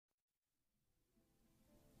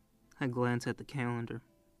I glance at the calendar.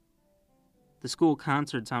 The school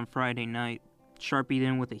concert's on Friday night, sharpied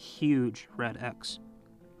in with a huge red X.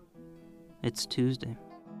 It's Tuesday.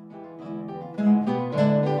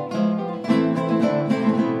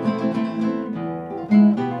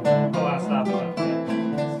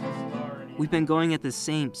 We've been going at the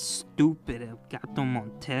same stupid Gato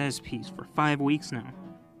Montes piece for 5 weeks now,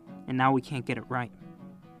 and now we can't get it right.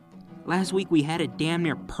 Last week we had it damn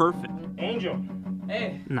near perfect. Angel!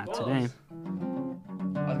 Hey! Not close. today.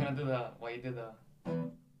 I was gonna do why you did the...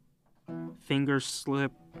 Fingers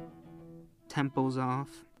slip, tempo's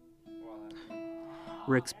off.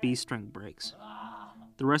 Rick's B string breaks.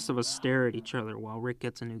 The rest of us stare at each other while Rick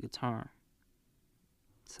gets a new guitar.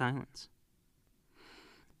 Silence.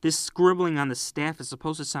 This scribbling on the staff is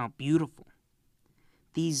supposed to sound beautiful.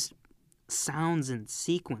 These sounds in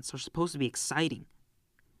sequence are supposed to be exciting.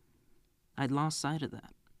 I'd lost sight of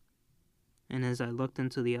that. And as I looked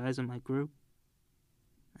into the eyes of my group,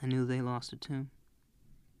 I knew they lost it too.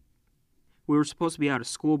 We were supposed to be out of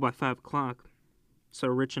school by 5 o'clock, so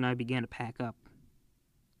Rich and I began to pack up.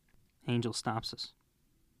 Angel stops us.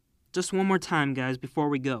 Just one more time, guys, before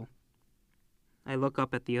we go. I look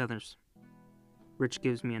up at the others. Rich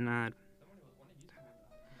gives me a nod.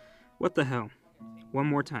 What the hell? One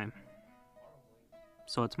more time.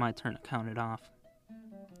 So it's my turn to count it off.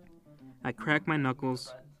 I crack my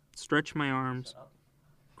knuckles, stretch my arms,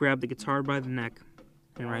 grab the guitar by the neck,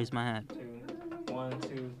 and raise my head. 1,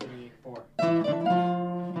 2, 3, 4.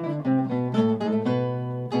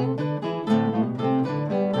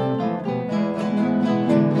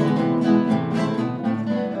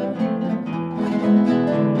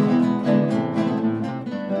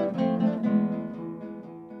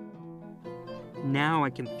 Now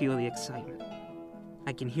I can feel the excitement.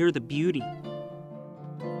 I can hear the beauty.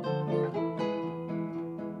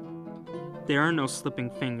 There are no slipping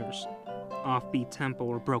fingers, offbeat tempo,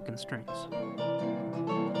 or broken strings.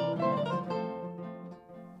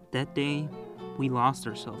 That day, we lost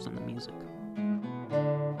ourselves in the music.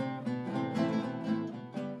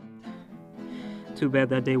 Too bad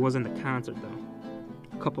that day wasn't the concert,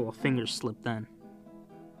 though. A couple of fingers slipped then.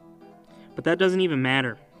 But that doesn't even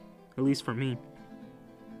matter, at least for me.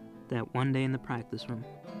 That one day in the practice room.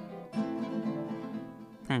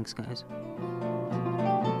 Thanks, guys.